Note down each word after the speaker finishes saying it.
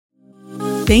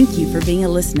Thank you for being a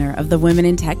listener of the Women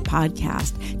in Tech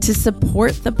podcast. To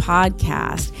support the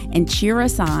podcast and cheer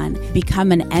us on,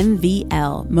 become an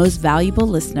MVL, Most Valuable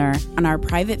Listener, on our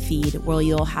private feed where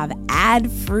you'll have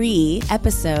ad-free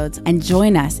episodes and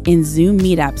join us in Zoom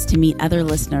meetups to meet other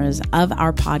listeners of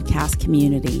our podcast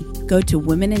community. Go to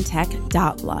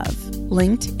womenintech.love,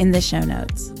 linked in the show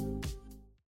notes.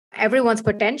 Everyone's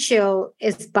potential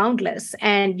is boundless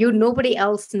and nobody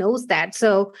else knows that.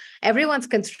 So everyone's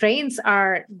constraints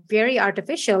are very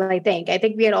artificial, I think. I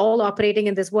think we are all operating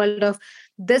in this world of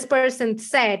this person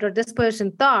said or this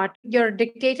person thought. You're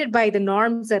dictated by the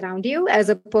norms around you as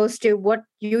opposed to what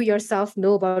you yourself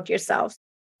know about yourself.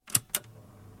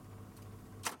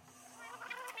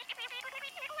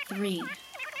 3,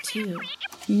 2,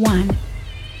 1.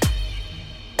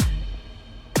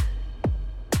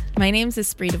 My name's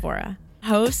Espree Devora,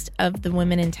 host of the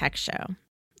Women in Tech Show.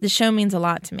 The show means a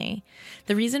lot to me.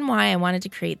 The reason why I wanted to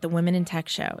create the Women in Tech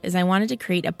Show is I wanted to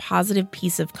create a positive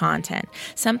piece of content,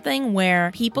 something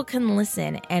where people can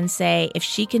listen and say, if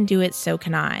she can do it, so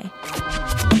can I.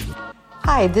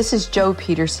 Hi, this is Joe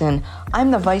Peterson. I'm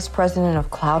the Vice President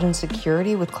of Cloud and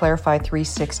Security with Clarify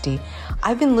 360.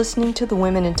 I've been listening to the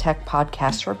Women in Tech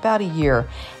podcast for about a year,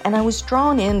 and I was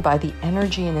drawn in by the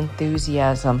energy and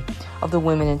enthusiasm of the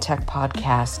Women in Tech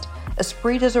podcast.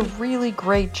 Espree does a really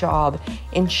great job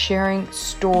in sharing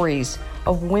stories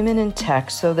of women in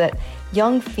tech so that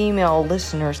young female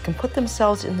listeners can put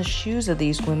themselves in the shoes of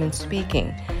these women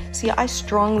speaking. See, I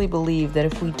strongly believe that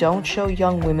if we don't show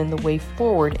young women the way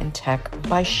forward in tech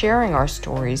by sharing our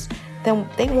stories, then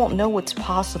they won't know what's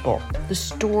possible. The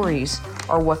stories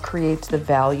are what creates the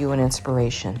value and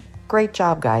inspiration. Great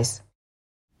job, guys.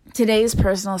 Today's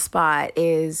personal spot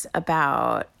is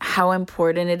about how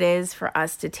important it is for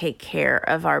us to take care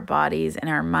of our bodies and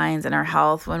our minds and our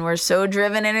health when we're so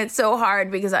driven, and it's so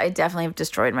hard because I definitely have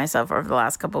destroyed myself over the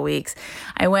last couple of weeks.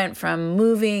 I went from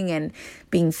moving and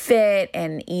being fit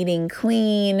and eating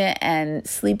clean and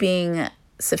sleeping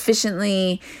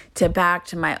sufficiently to back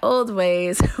to my old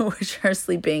ways, which are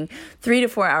sleeping 3 to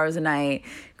 4 hours a night,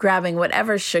 grabbing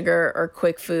whatever sugar or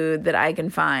quick food that I can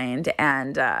find,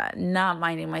 and not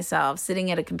minding myself,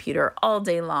 sitting at a computer all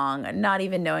day long, not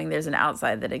even knowing there's an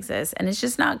outside that exists. And it's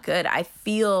just not good. I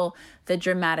feel the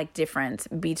dramatic difference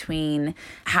between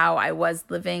how I was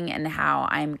living and how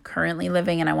I'm currently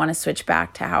living, and I want to switch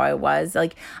back to how I was.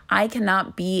 Like, I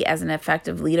cannot be as an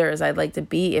effective leader as I'd like to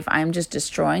be if I'm just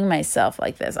destroying myself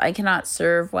like this. I cannot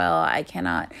serve well. I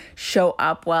cannot show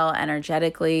up well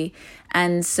energetically.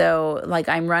 And so, like,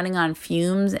 I'm running on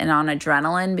fumes and on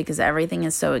adrenaline because everything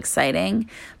is so exciting.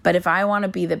 But if I want to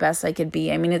be the best I could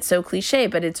be, I mean, it's so cliche,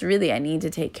 but it's really, I need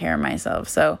to take care of myself.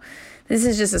 So this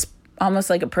is just almost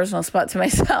like a personal spot to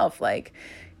myself. Like,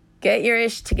 get your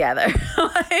ish together.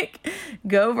 Like,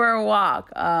 go for a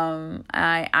walk.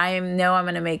 I know I'm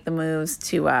going to make the moves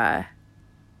to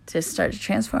start to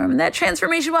transform. And that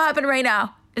transformation will happen right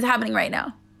now. It's happening right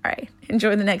now. All right.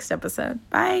 Enjoy the next episode.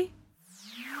 Bye.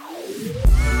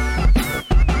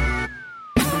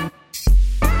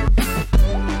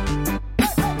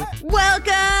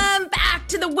 Welcome back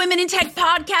to the Women in Tech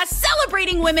podcast,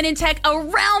 celebrating women in tech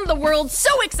around the world. So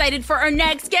excited for our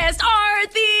next guest,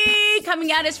 Aarti,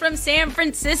 coming at us from San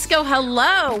Francisco.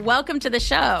 Hello, welcome to the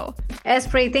show.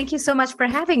 Espree, thank you so much for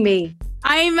having me.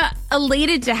 I'm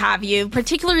elated to have you,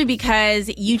 particularly because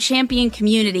you champion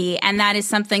community, and that is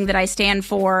something that I stand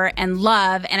for and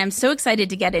love, and I'm so excited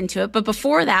to get into it. But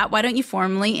before that, why don't you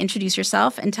formally introduce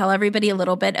yourself and tell everybody a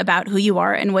little bit about who you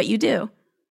are and what you do?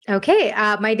 Okay,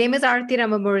 my name is Aarti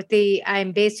Ramamurthy.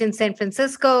 I'm based in San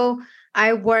Francisco.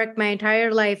 I worked my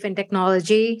entire life in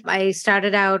technology.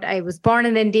 I was born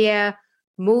in India,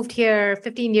 moved here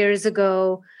 15 years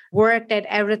ago, worked at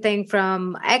everything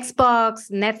from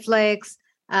Xbox, Netflix,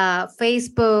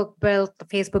 Facebook, built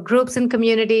Facebook groups and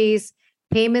communities,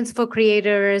 payments for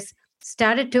creators,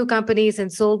 started 2 companies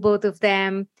and sold both of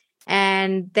them.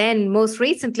 And then most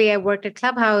recently, I worked at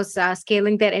Clubhouse,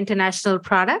 scaling their international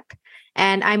product.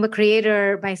 And I'm a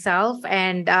creator myself,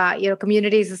 and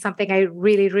communities is something I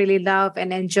really, really love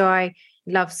and enjoy,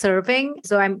 love serving.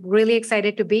 So I'm really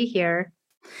excited to be here.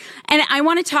 And I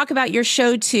want to talk about your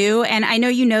show too. And I know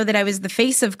you know that I was the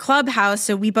face of Clubhouse.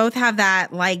 So we both have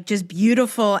that like just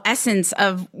beautiful essence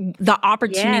of the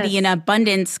opportunity and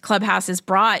abundance Clubhouse has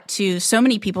brought to so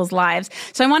many people's lives.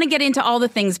 So I want to get into all the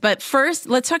things. But first,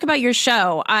 let's talk about your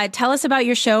show. Tell us about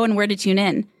your show and where to tune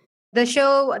in. The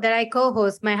show that I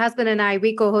co-host, my husband and I,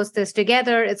 we co-host this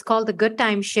together. It's called The Good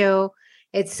Time Show.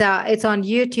 It's on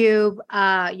YouTube.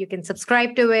 You can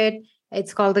subscribe to it.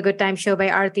 It's called The Good Time Show by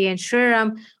Aarti and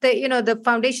Sriram. The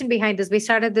foundation behind this, we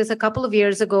started this a couple of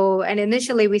years ago. And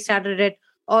initially we started it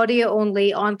audio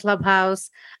only on Clubhouse.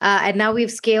 And now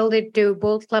we've scaled it to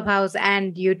both Clubhouse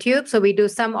and YouTube. So we do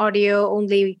some audio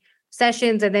only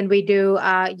sessions, and then we do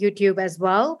YouTube as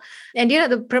well. And,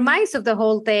 the premise of the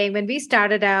whole thing, when we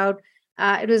started out,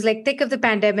 it was like thick of the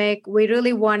pandemic. We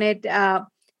really wanted,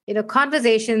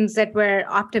 conversations that were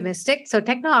optimistic. So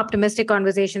techno-optimistic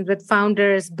conversations with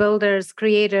founders, builders,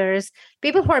 creators,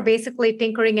 people who are basically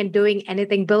tinkering and doing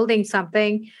anything, building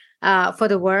something for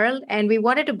the world. And we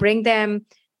wanted to bring them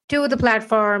to the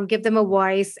platform, give them a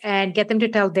voice, and get them to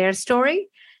tell their story.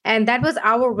 And that was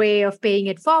our way of paying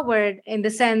it forward, in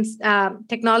the sense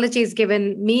technology has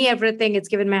given me everything. It's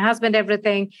given my husband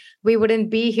everything. We wouldn't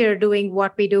be here doing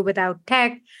what we do without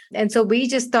tech. And so we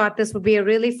just thought this would be a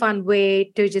really fun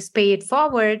way to just pay it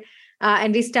forward.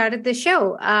 And we started the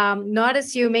show, not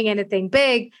assuming anything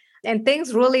big. And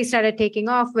things really started taking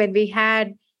off when we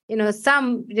had,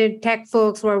 some tech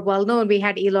folks were well known. We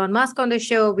had Elon Musk on the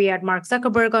show. We had Mark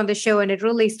Zuckerberg on the show, and it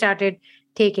really started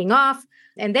taking off.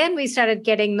 And then we started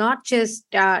getting not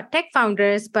just tech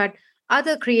founders, but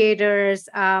other creators,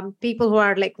 people who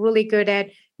are like really good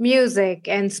at music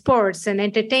and sports and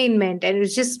entertainment. And it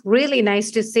was just really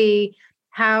nice to see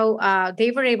how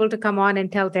they were able to come on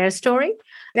and tell their story.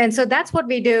 And so that's what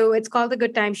we do. It's called The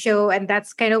Good Time Show. And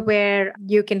that's kind of where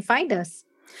you can find us.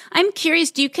 I'm curious,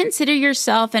 do you consider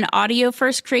yourself an audio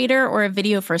first creator or a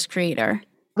video first creator?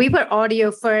 We were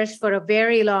audio first for a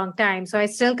very long time. So I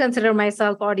still consider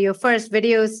myself audio first.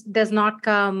 Videos does not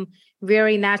come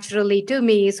very naturally to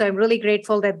me. So I'm really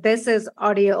grateful that this is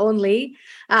audio only.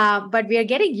 But we are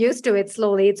getting used to it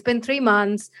slowly. It's been 3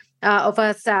 months of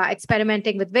us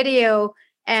experimenting with video.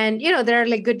 And, there are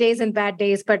like good days and bad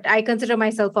days, but I consider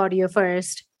myself audio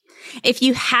first. If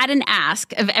you had an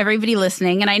ask of everybody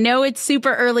listening, and I know it's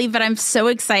super early, but I'm so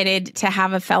excited to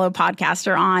have a fellow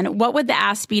podcaster on, what would the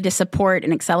ask be to support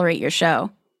and accelerate your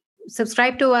show?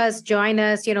 Subscribe to us, join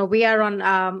us. We are on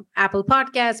Apple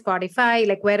Podcasts, Spotify,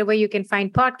 like wherever you can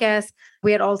find podcasts.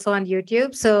 We are also on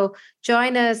YouTube. So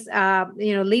join us,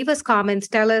 leave us comments,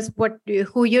 tell us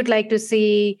who you'd like to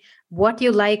see, what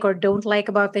you like or don't like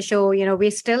about the show.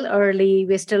 We're still early.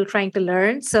 We're still trying to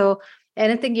learn. So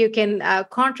anything you can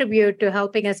contribute to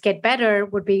helping us get better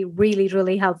would be really,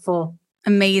 really helpful.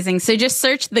 Amazing. So just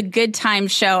search The Good Time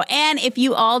Show. And if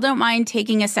you all don't mind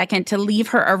taking a second to leave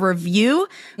her a review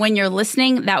when you're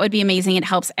listening, that would be amazing. It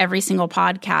helps every single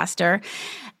podcaster.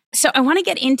 So I want to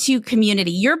get into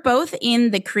community. You're both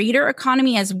in the creator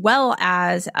economy as well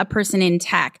as a person in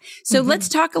tech. So let's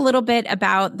talk a little bit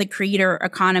about the creator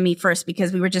economy first,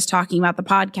 because we were just talking about the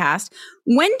podcast.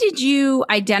 When did you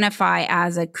identify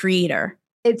as a creator?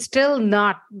 It's still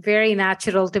not very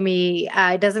natural to me.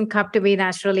 It doesn't come to me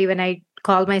naturally when I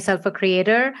call myself a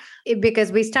creator,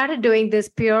 because we started doing this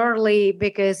purely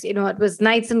because, it was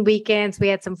nights and weekends. We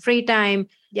had some free time.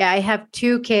 Yeah, I have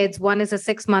 2 kids. One is a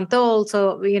 6-month-old.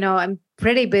 So, I'm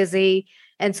pretty busy.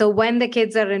 And so when the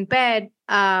kids are in bed,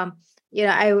 my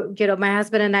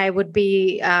husband and I would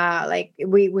be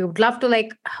we would love to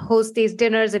host these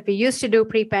dinners that we used to do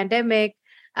pre-pandemic.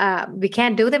 We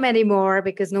can't do them anymore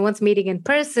because no one's meeting in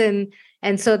person.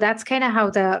 And so that's kind of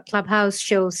how the Clubhouse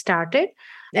show started.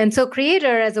 And so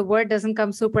creator as a word doesn't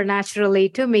come super naturally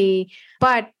to me.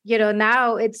 But,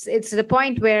 now it's the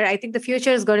point where I think the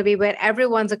future is going to be where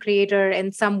everyone's a creator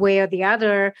in some way or the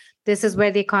other. This is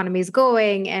where the economy is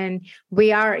going. And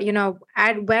we are,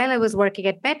 while I was working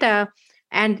at Meta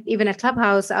and even at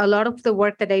Clubhouse, a lot of the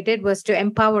work that I did was to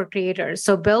empower creators.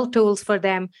 So build tools for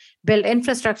them, build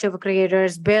infrastructure for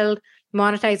creators, build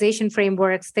monetization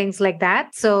frameworks, things like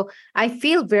that. So I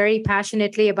feel very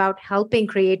passionately about helping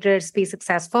creators be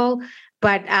successful,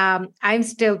 but I'm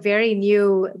still very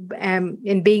new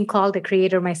in being called a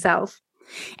creator myself.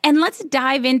 And let's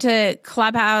dive into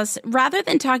Clubhouse rather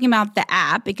than talking about the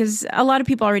app, because a lot of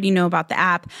people already know about the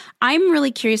app. I'm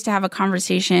really curious to have a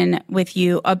conversation with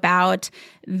you about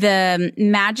the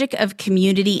magic of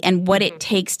community and what it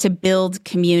takes to build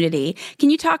community. Can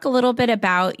you talk a little bit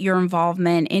about your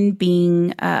involvement in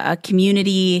being a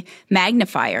community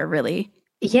magnifier, really?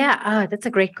 Yeah, that's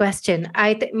a great question.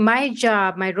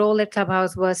 My role at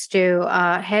Clubhouse was to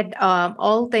head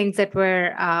all things that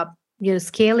were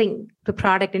scaling the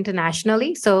product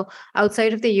internationally. So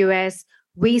outside of the US,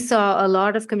 we saw a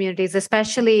lot of communities,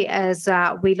 especially as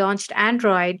we launched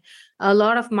Android. A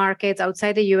lot of markets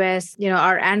outside the US,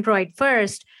 are Android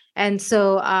first. And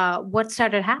so what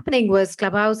started happening was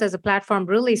Clubhouse as a platform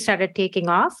really started taking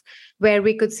off, where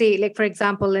we could see, like, for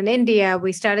example, in India,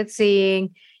 we started seeing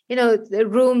the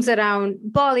rooms around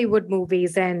Bollywood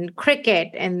movies and cricket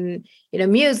and,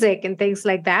 music and things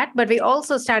like that. But we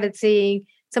also started seeing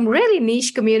some really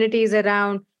niche communities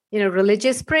around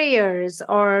religious prayers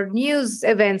or news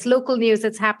events, local news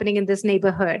that's happening in this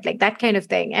neighborhood, like that kind of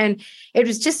thing. And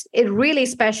it really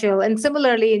special. And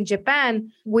similarly in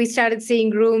Japan, we started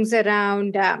seeing rooms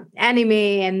around anime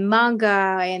and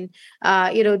manga and,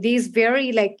 these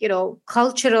very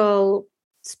cultural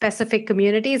specific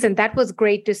communities. And that was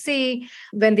great to see.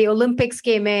 When the Olympics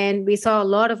came in, we saw a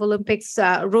lot of Olympics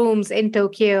rooms in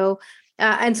Tokyo.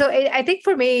 And so I think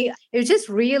for me, it was just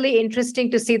really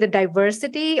interesting to see the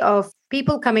diversity of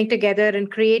people coming together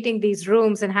and creating these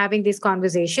rooms and having these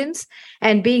conversations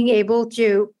and being able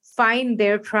to find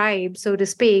their tribe, so to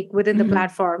speak, within the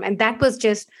platform. And that was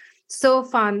just so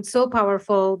fun, so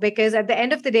powerful, because at the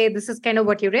end of the day, this is kind of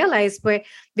what you realize, where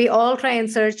we all try and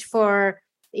search for,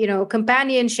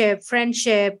 companionship,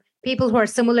 friendship, people who are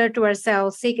similar to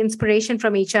ourselves, seek inspiration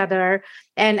from each other.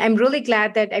 And I'm really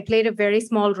glad that I played a very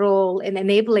small role in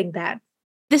enabling that.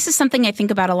 This is something I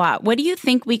think about a lot. What do you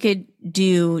think we could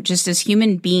do just as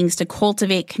human beings to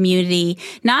cultivate community,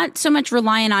 not so much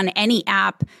relying on any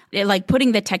app, like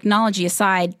putting the technology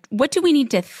aside? What do we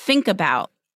need to think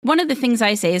about? One of the things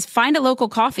I say is find a local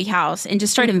coffee house and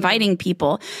just start inviting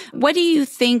people. What do you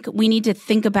think we need to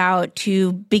think about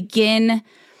to begin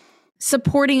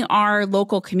supporting our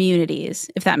local communities,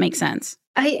 if that makes sense?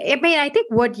 I think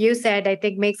what you said,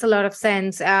 makes a lot of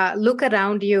sense. Look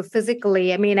around you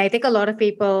physically. I think a lot of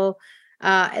people,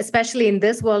 especially in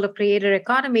this world of creator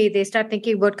economy, they start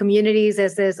thinking about communities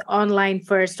as this online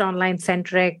first, online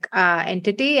centric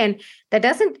entity. And that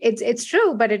it's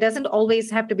true, but it doesn't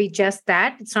always have to be just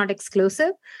that. It's not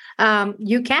exclusive.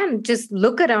 You can just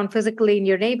look around physically in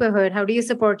your neighborhood. How do you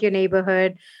support your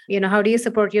neighborhood? How do you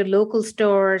support your local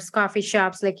stores, coffee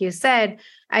shops, like you said?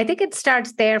 I think it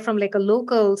starts there from like a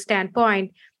local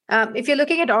standpoint. If you're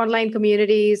looking at online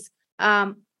communities,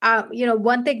 one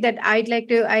thing that I'd like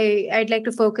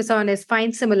to focus on is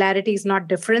find similarities, not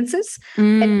differences.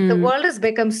 And the world has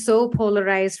become so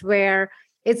polarized where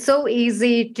it's so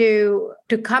easy to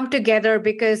come together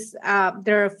because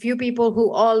there are a few people who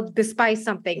all despise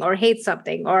something or hate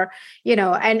something, or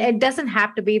and it doesn't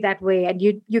have to be that way. And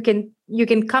you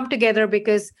can come together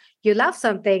because you love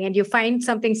something and you find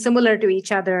something similar to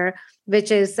each other,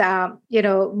 which is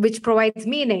which provides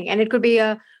meaning. And it could be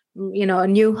a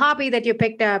new hobby that you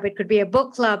picked up. It could be a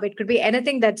book club. It could be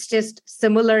anything that's just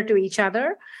similar to each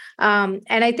other. And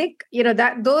I think,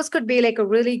 that those could be like a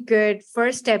really good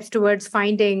first steps towards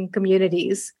finding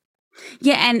communities.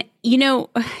 Yeah. And,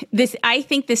 I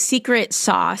think the secret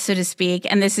sauce, so to speak,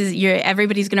 and this is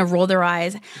everybody's going to roll their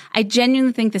eyes. I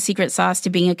genuinely think the secret sauce to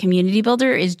being a community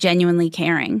builder is genuinely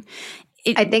caring.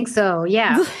 I think so.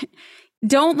 Yeah.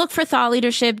 Don't look for thought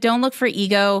leadership. Don't look for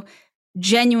ego.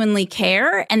 Genuinely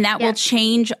care. And that will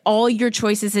change all your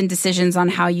choices and decisions on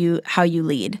how you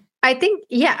lead. I think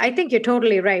you're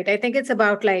totally right. I think it's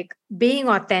about like being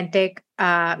authentic,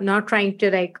 not trying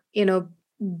to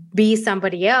be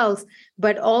somebody else,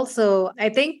 but also I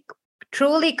think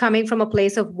truly coming from a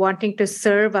place of wanting to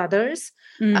serve others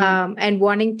and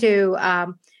wanting to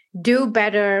do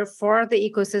better for the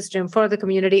ecosystem, for the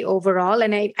community overall.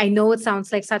 And I know it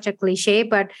sounds like such a cliche,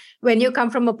 but when you come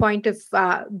from a point of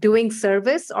doing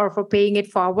service or for paying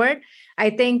it forward, I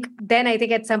think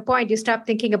at some point you stop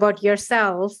thinking about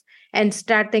yourself and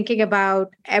start thinking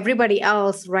about everybody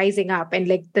else rising up and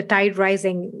like the tide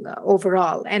rising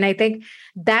overall. And I think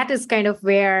that is kind of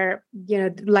where,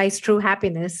 lies true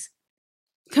happiness.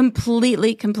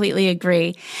 Completely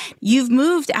agree. You've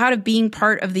moved out of being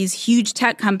part of these huge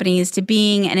tech companies to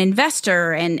being an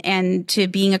investor and to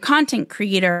being a content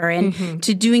creator and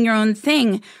to doing your own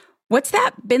thing. What's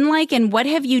that been like, and what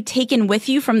have you taken with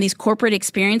you from these corporate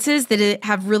experiences that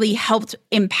have really helped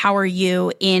empower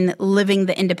you in living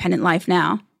the independent life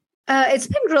now? It's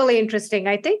been really interesting.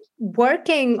 I think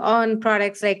working on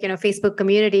products like, Facebook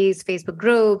communities, Facebook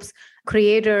groups,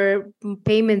 creator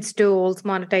payments tools,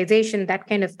 monetization, that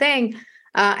kind of thing.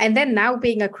 And then now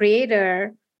being a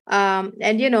creator,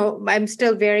 I'm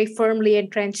still very firmly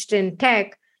entrenched in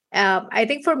tech. I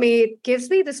think for me, it gives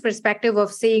me this perspective of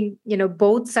seeing,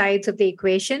 both sides of the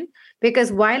equation,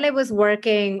 because while I was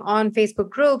working on Facebook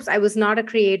groups, I was not a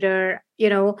creator,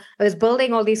 I was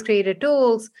building all these creator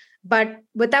tools, but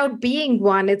without being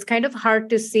one, it's kind of hard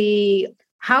to see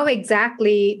how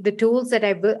exactly the tools that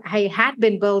I had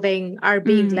been building are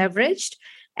being leveraged.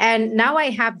 And now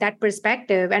I have that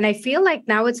perspective. And I feel like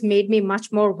now it's made me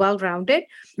much more well-rounded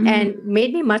and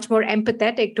made me much more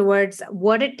empathetic towards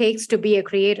what it takes to be a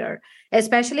creator,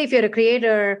 especially if you're a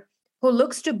creator who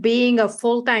looks to being a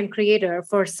full-time creator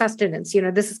for sustenance.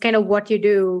 This is kind of what you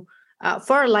do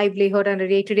for a livelihood on a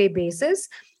day-to-day basis.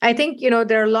 I think,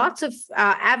 there are lots of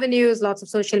avenues, lots of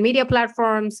social media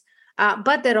platforms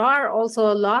But there are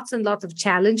also lots and lots of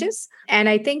challenges. And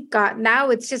I think now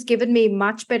it's just given me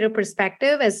much better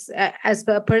perspective as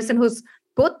a person who's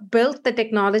both built the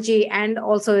technology and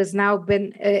also is now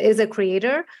been is a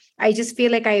creator. I just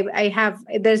feel like I have,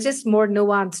 there's just more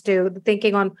nuance to the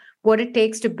thinking on what it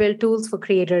takes to build tools for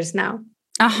creators now.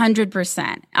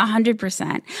 100%.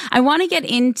 100%. I want to get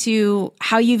into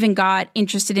how you even got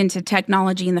interested into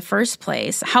technology in the first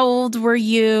place. How old were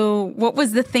you? What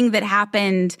was the thing that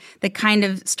happened that kind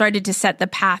of started to set the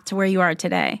path to where you are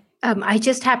today? I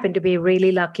just happened to be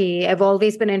really lucky. I've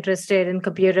always been interested in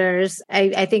computers.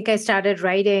 I think I started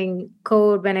writing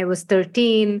code when I was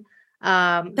 13.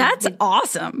 That's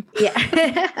awesome.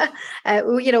 Yeah.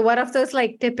 One of those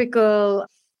like typical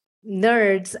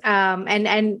nerds.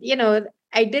 And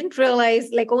I didn't realize,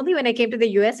 like, only when I came to the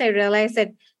US, I realized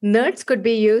that nerds could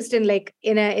be used in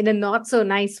a not so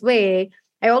nice way.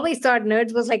 I always thought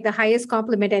nerds was like the highest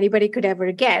compliment anybody could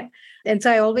ever get. And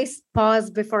so I always pause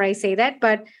before I say that.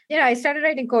 But, I started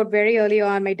writing code very early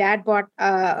on. My dad bought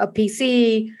a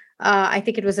PC. I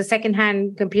think it was a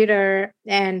secondhand computer.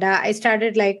 And I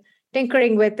started like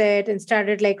tinkering with it and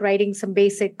started like writing some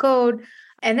basic code.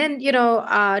 And then,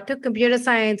 took computer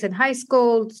science in high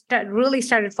school, really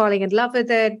started falling in love with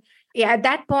it. Yeah, at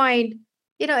that point,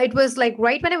 it was like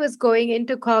right when I was going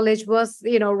into college was,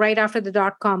 right after the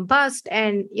dot-com bust.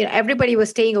 And, everybody was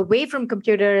staying away from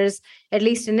computers, at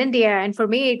least in India. And for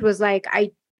me, it was like,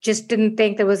 I just didn't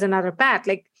think there was another path.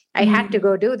 Like I had to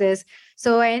go do this.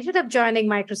 So I ended up joining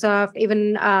Microsoft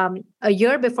even a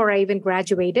year before I even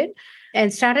graduated,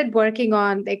 and started working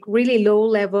on like really low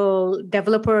level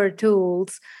developer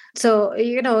tools. So,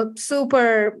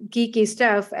 super geeky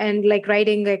stuff and like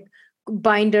writing like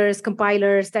binders,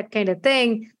 compilers, that kind of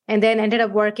thing. And then ended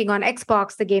up working on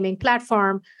Xbox, the gaming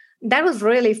platform. That was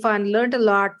really fun, learned a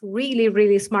lot, really,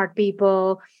 really smart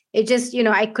people. It just,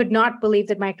 I could not believe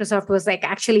that Microsoft was like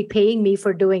actually paying me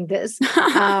for doing this.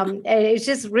 It's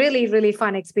just really, really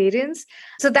fun experience.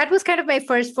 So that was kind of my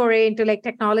first foray into like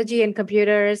technology and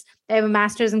computers. I have a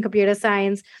master's in computer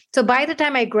science. So by the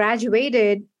time I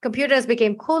graduated, computers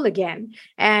became cool again.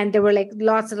 And there were like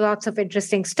lots and lots of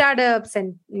interesting startups,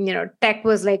 and, tech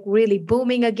was like really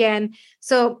booming again.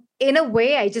 So in a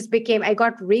way, I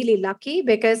got really lucky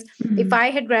because if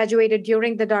I had graduated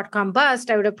during the dot-com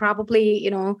bust, I would have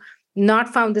probably,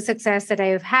 not found the success that I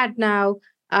have had now.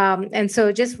 And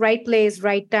so just right place,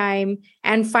 right time,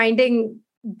 and finding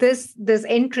this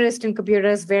interest in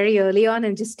computers very early on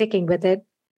and just sticking with it.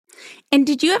 And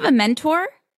did you have a mentor?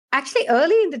 Actually,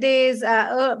 early in the days,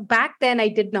 back then, I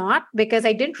did not, because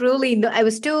I didn't really know. I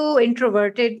was too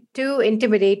introverted, too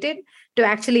intimidated to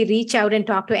actually reach out and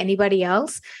talk to anybody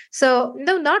else. So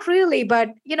no, not really.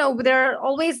 But, there are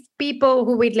always people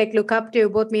who we'd like look up to,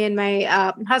 both me and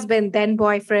my husband, then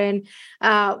boyfriend.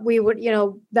 We would,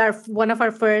 one of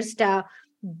our first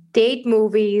date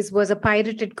movies was a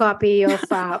pirated copy of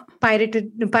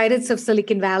Pirates of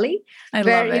Silicon Valley,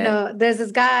 where there's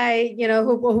this guy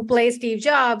who plays Steve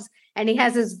Jobs, and he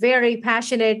has this very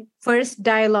passionate first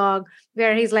dialogue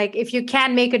where he's like, if you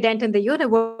can make a dent in the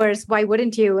universe, why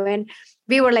wouldn't you? And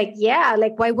we were like, yeah,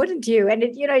 like, why wouldn't you? And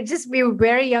we were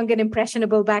very young and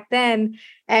impressionable back then.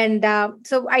 And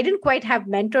so I didn't quite have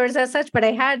mentors as such, but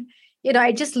I had,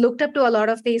 I just looked up to a lot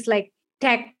of these like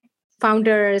tech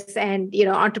founders and,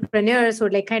 entrepreneurs who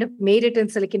like kind of made it in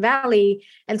Silicon Valley.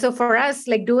 And so for us,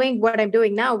 like doing what I'm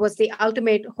doing now was the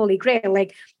ultimate holy grail,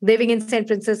 like living in San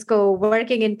Francisco,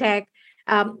 working in tech.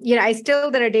 There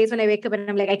are days when I wake up and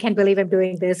I'm like, I can't believe I'm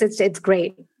doing this. It's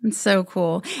great. It's so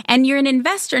cool. And you're an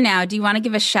investor now. Do you want to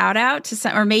give a shout out to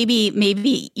some, or maybe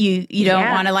you don't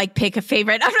want to like pick a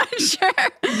favorite? I'm not sure.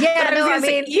 Yeah, no, I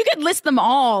mean, you could list them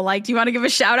all. Like, do you want to give a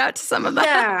shout out to some of them?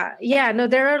 Yeah. No,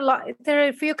 there are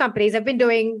a few companies. I've been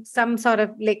doing some sort of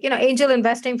like, angel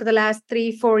investing for the last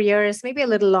 3-4 years, maybe a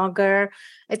little longer.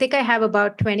 I think I have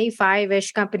about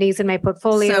 25-ish companies in my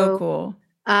portfolio. So cool.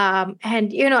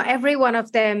 And, every one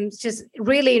of them is just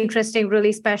really interesting,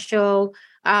 really special.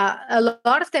 A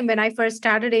lot of them, when I first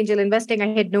started angel investing, I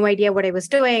had no idea what I was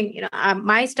doing.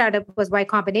 My startup was Y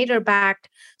Combinator backed.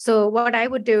 So what I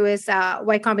would do is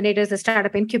Y Combinator is a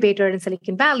startup incubator in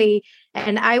Silicon Valley.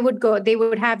 And they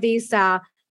would have these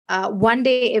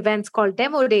one-day events called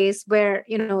demo days where,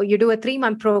 you do a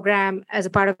 3-month program as a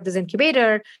part of this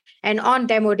incubator. And on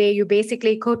demo day, you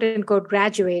basically quote unquote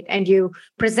graduate and you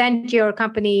present your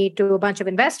company to a bunch of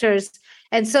investors.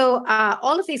 And so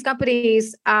all of these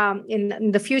companies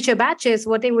in the future batches,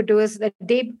 what they would do is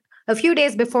a few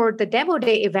days before the demo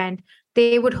day event,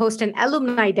 they would host an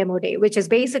alumni demo day, which is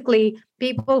basically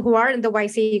people who are in the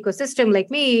YC ecosystem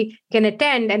like me can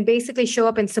attend and basically show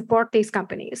up and support these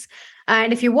companies.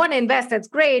 And if you want to invest, that's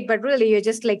great. But really, you're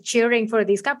just like cheering for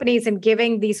these companies and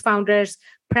giving these founders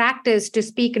practice to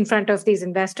speak in front of these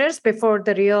investors before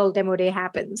the real demo day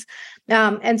happens.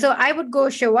 And so I would go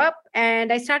show up,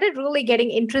 and I started really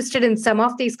getting interested in some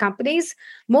of these companies,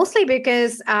 mostly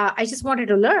because I just wanted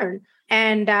to learn.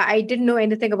 And I didn't know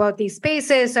anything about these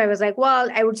spaces. So I was like, well,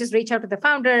 I would just reach out to the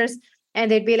founders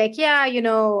and they'd be like, yeah,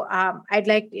 I'd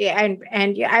like,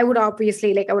 and I would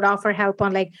obviously I would offer help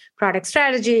on like product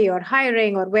strategy or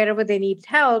hiring or wherever they need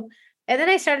help. And then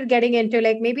I started getting into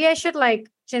like, maybe I should like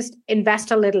just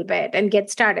invest a little bit and get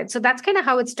started. So that's kind of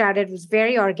how it started. It was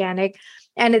very organic.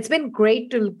 And it's been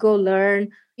great to go learn.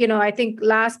 I think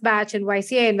last batch in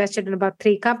YC, I invested in about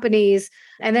 3 companies.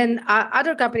 And then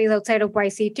other companies outside of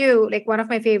YC too. Like one of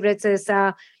my favorites is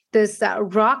this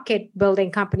rocket building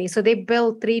company. So they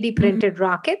build 3D printed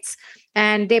rockets.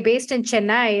 And they're based in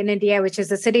Chennai in India, which is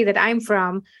the city that I'm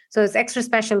from. So it's extra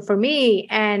special for me.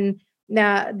 And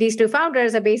these 2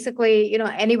 founders are basically,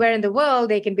 anywhere in the world,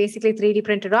 they can basically 3D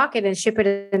print a rocket and ship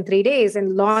it in 3 days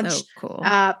and launch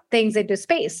things into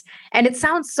space. And it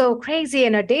sounds so crazy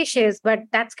and audacious, but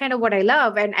that's kind of what I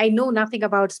love. And I know nothing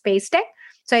about space tech.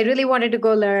 So I really wanted to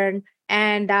go learn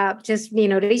and just,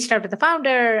 reached out to the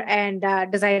founder and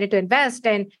decided to invest.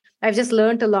 And I've just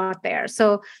learned a lot there.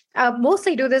 So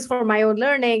mostly do this for my own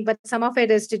learning, but some of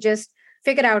it is to just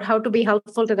figure out how to be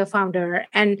helpful to the founder.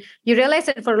 And you realize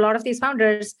that for a lot of these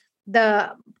founders,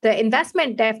 the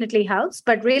investment definitely helps,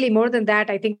 but really more than that,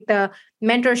 I think the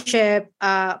mentorship,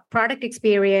 product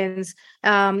experience,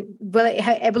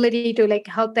 ability to like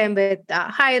help them with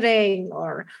hiring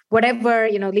or whatever,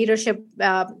 leadership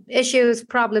issues,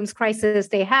 problems, crisis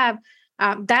they have,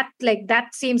 that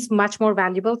seems much more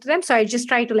valuable to them. So I just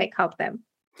try to like help them.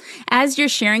 As you're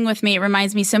sharing with me, it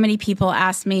reminds me, so many people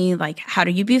ask me, like, how do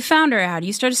you be a founder? How do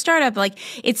you start a startup? Like,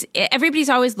 everybody's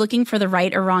always looking for the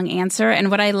right or wrong answer.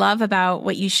 And what I love about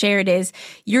what you shared is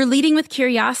you're leading with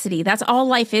curiosity. That's all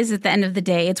life is at the end of the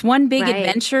day. It's one big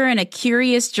adventure and a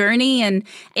curious journey. And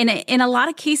in a lot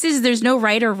of cases, there's no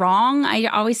right or wrong. I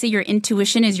always say your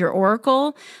intuition is your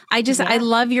oracle. I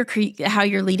love how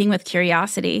you're leading with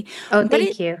curiosity. Oh,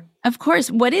 thank you. Of course.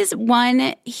 What is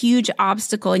one huge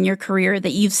obstacle in your career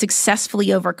that you've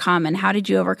successfully overcome, and how did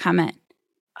you overcome it?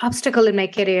 Obstacle in my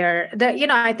career.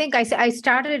 I think I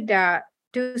started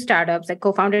 2 startups. I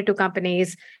co-founded 2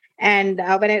 companies. And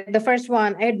the first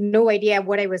one, I had no idea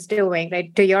what I was doing,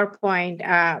 right? To your point,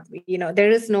 there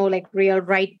is no like real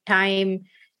right time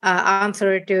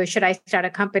answer to should I start a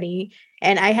company?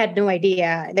 And I had no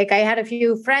idea. Like I had a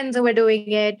few friends who were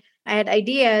doing it. I had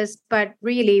ideas, but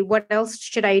really, what else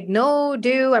should I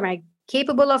do? Am I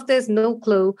capable of this? No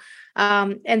clue.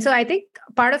 And so I think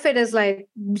part of it is like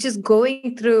just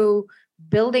going through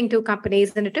building 2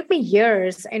 companies. And it took me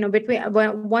years,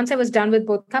 once I was done with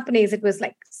both companies, it was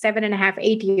like 7.5,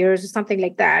 8 years or something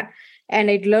like that. And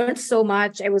I learned so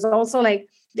much. I was also like,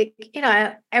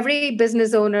 every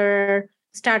business owner,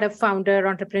 startup founder,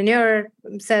 entrepreneur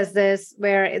says this,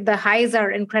 where the highs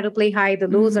are incredibly high, the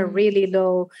lows are really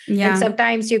low. Yeah. And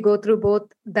sometimes you go through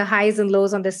both the highs and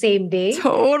lows on the same day.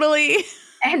 Totally.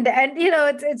 And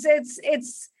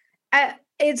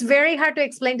it's very hard to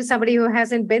explain to somebody who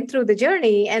hasn't been through the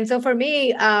journey. And so for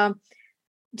me,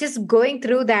 just going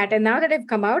through that, and now that I've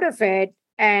come out of it,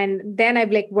 and then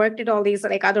I've like worked at all these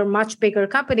like other much bigger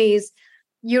companies,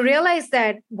 you realize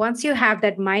that once you have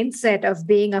that mindset of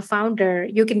being a founder,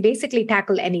 you can basically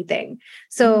tackle anything.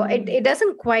 So it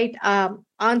doesn't quite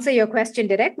answer your question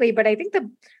directly, but I think the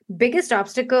biggest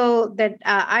obstacle that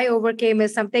I overcame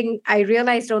is something I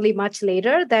realized only much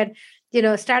later, that,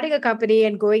 starting a company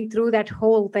and going through that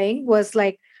whole thing was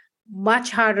like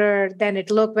much harder than it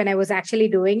looked when I was actually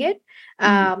doing it.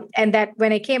 And that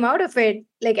when I came out of it,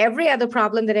 like every other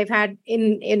problem that I've had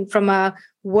in from a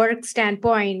work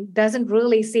standpoint doesn't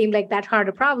really seem like that hard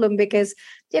a problem, because,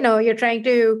 you're trying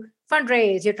to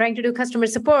fundraise, you're trying to do customer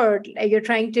support, you're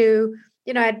trying to,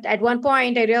 at one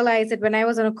point I realized that when I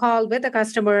was on a call with a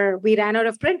customer, we ran out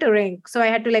of printer ink. So I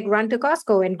had to like run to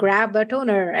Costco and grab a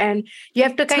toner, and you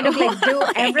have to kind of like do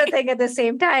everything at the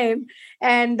same time.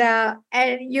 And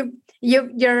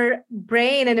your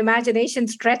brain and imagination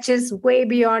stretches way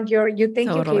beyond you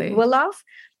think you're capable of,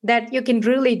 that you can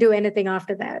really do anything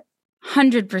after that.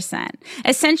 100%.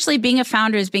 Essentially, being a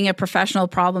founder is being a professional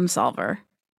problem solver.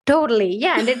 Totally.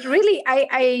 Yeah. And it really,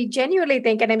 I genuinely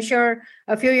think, and I'm sure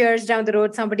a few years down the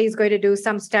road, somebody is going to do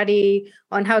some study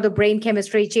on how the brain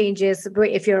chemistry changes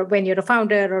when you're a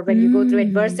founder or when you go through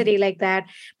adversity like that.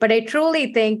 But I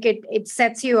truly think it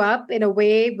sets you up in a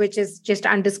way which is just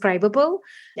undescribable.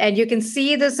 And you can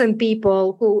see this in the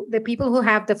people who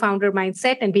have the founder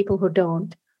mindset and people who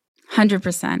don't.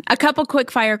 100%. A couple quick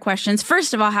fire questions.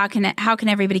 First of all, how can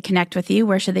everybody connect with you?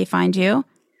 Where should they find you?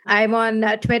 I'm on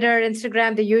Twitter,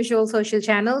 Instagram, the usual social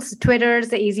channels. Twitter is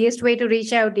the easiest way to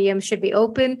reach out. DMs should be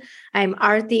open. I'm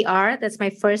Aarti R. That's my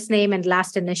first name and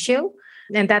last initial.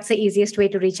 And that's the easiest way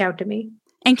to reach out to me.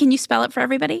 And can you spell it for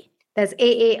everybody? That's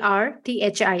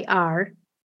AARTHIR.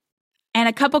 And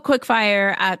a couple quick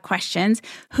fire questions.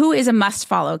 Who is a must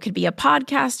follow? Could be a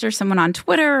podcaster, someone on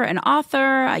Twitter, an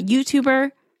author, a YouTuber.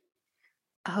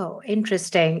 Oh,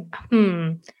 interesting.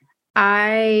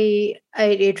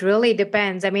 It really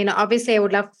depends. I mean, obviously, I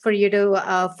would love for you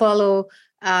to follow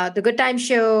the Good Time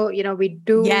Show. We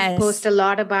do post a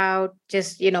lot about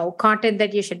just content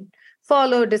that you should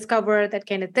follow, discover, that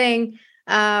kind of thing.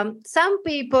 Some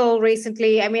people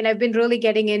recently, I mean, I've been really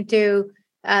getting into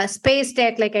space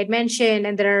tech, like I'd mentioned,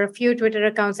 and there are a few Twitter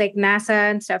accounts like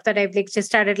NASA and stuff that I've just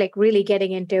started really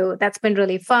getting into. That's been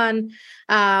really fun.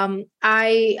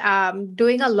 I am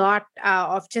doing a lot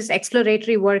of just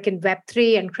exploratory work in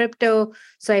Web3 and crypto.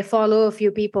 So I follow a few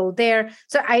people there.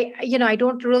 So I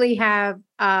don't really have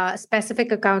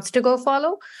specific accounts to go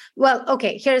follow. Well,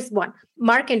 okay, here's one.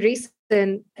 Mark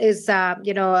Andreessen is,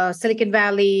 a Silicon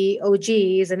Valley OG,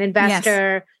 is an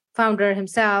investor, founder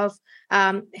himself.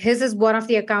 His is one of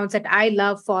the accounts that I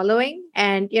love following.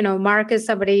 And, Mark is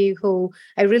somebody who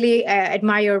I really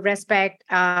admire, respect,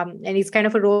 and he's kind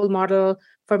of a role model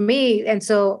for me. And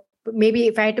so maybe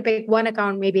if I had to pick one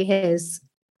account, maybe his.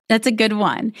 That's a good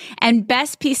one. And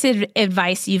best piece of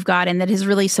advice you've gotten that has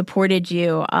really supported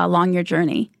you along your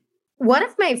journey? One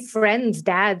of my friends'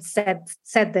 dads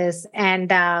said this,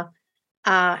 and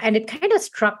it kind of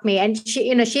struck me. And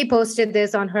she posted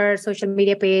this on her social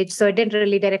media page, so it didn't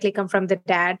really directly come from the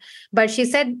dad. But she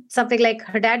said something like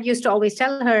her dad used to always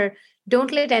tell her,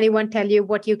 "Don't let anyone tell you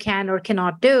what you can or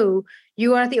cannot do.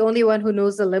 You are the only one who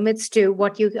knows the limits to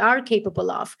what you are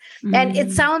capable of." And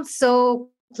it sounds so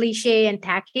cliche and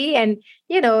tacky, and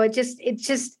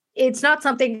it's not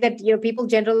something that people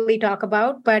generally talk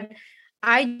about, but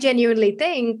I genuinely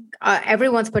think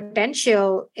everyone's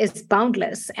potential is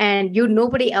boundless, and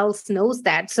nobody else knows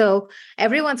that. So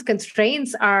everyone's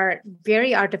constraints are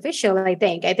very artificial. I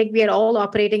think we are all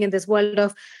operating in this world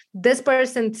of this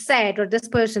person said or this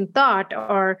person thought,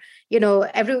 or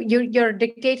you're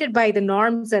dictated by the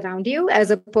norms around you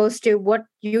as opposed to what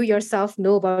you yourself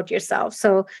know about yourself.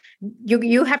 So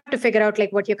you have to figure out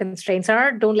what your constraints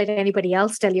are. Don't let anybody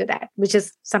else tell you that, which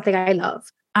is something I love.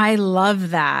 I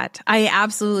love that. I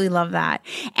absolutely love that.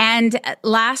 And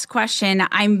last question,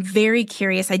 I'm very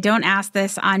curious. I don't ask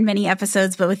this on many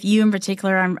episodes, but with you in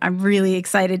particular, I'm really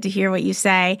excited to hear what you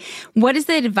say. What is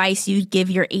the advice you'd give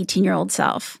your 18-year-old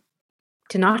self?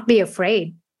 To not be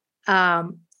afraid.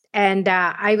 And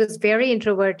I was very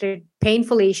introverted,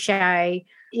 painfully shy.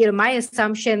 My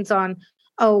assumptions on,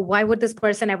 oh, why would this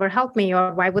person ever help me?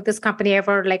 Or why would this company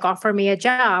ever offer me a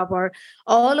job? Or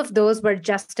all of those were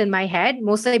just in my head,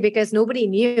 mostly because nobody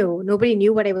knew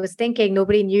what I was thinking.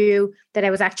 Nobody knew that I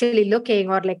was actually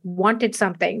looking or wanted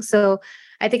something. So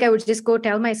I think I would just go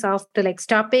tell myself to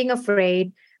stop being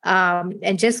afraid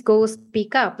and just go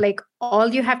speak up.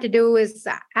 All you have to do is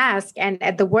ask. And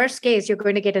at the worst case, you're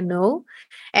going to get a no.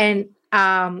 And,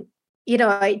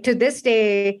 to this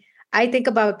day, I think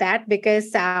about that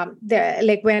because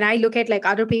when I look at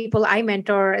other people I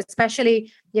mentor,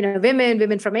 especially,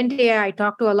 women from India, I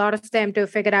talk to a lot of them to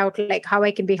figure out how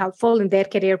I can be helpful in their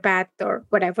career path or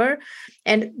whatever.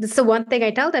 And this is the one thing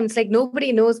I tell them. It's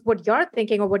nobody knows what you're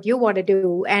thinking or what you want to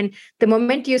do. And the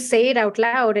moment you say it out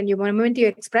loud and the moment you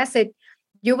express it,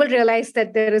 you will realize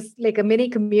that there is a mini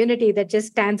community that just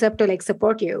stands up to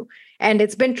support you. And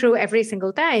it's been true every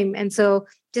single time. And so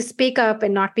just speak up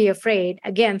and not be afraid.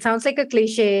 Again, sounds like a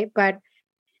cliche, but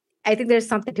I think there's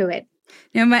something to it.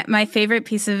 My favorite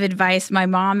piece of advice, my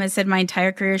mom has said my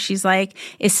entire career, she's like,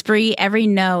 Espree, every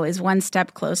no is one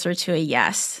step closer to a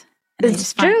yes. And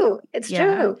it's true. It's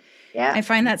true. Yeah. I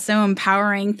find that so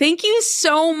empowering. Thank you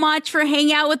so much for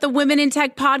hanging out with the Women in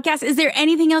Tech podcast. Is there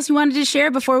anything else you wanted to share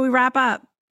before we wrap up?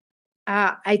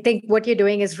 I think what you're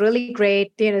doing is really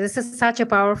great. This is such a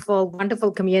powerful,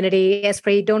 wonderful community.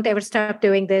 Espree, don't ever stop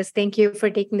doing this. Thank you for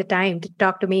taking the time to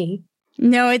talk to me.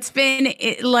 No,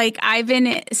 I've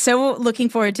been so looking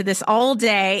forward to this all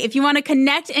day. If you want to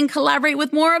connect and collaborate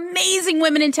with more amazing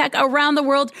women in tech around the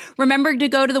world, remember to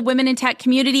go to the Women in Tech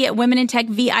community at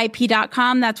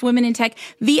womenintechvip.com. That's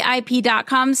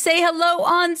womenintechvip.com. Say hello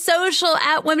on social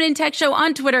at Women in Tech Show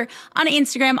on Twitter, on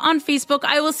Instagram, on Facebook.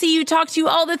 I will see you, talk to you,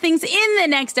 all the things in the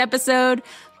next episode.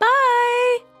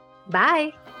 Bye.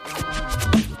 Bye.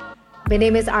 My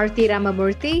name is Aarti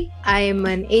Ramamurthy. I am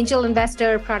an angel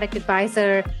investor, product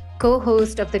advisor,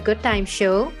 co-host of The Good Time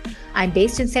Show. I'm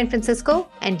based in San Francisco,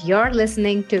 and you're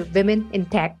listening to Women in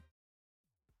Tech.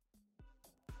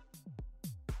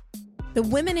 The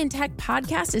Women in Tech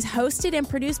podcast is hosted and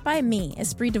produced by me,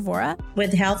 Esprit Devora,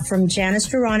 with help from Janice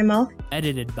Geronimo.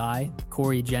 Edited by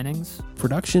Corey Jennings.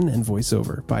 Production and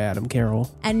voiceover by Adam Carroll.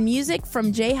 And music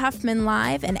from Jay Huffman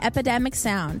Live and Epidemic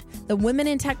Sound. The Women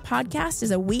in Tech podcast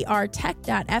is a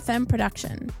wearetech.fm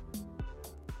production.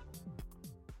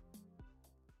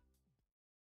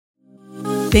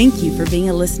 Thank you for being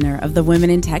a listener of the Women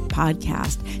in Tech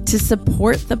podcast. To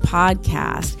support the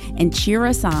podcast and cheer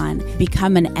us on,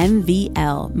 become an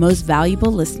MVL, Most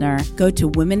Valuable Listener, go to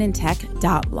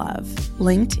womenintech.love,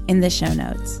 linked in the show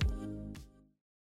notes.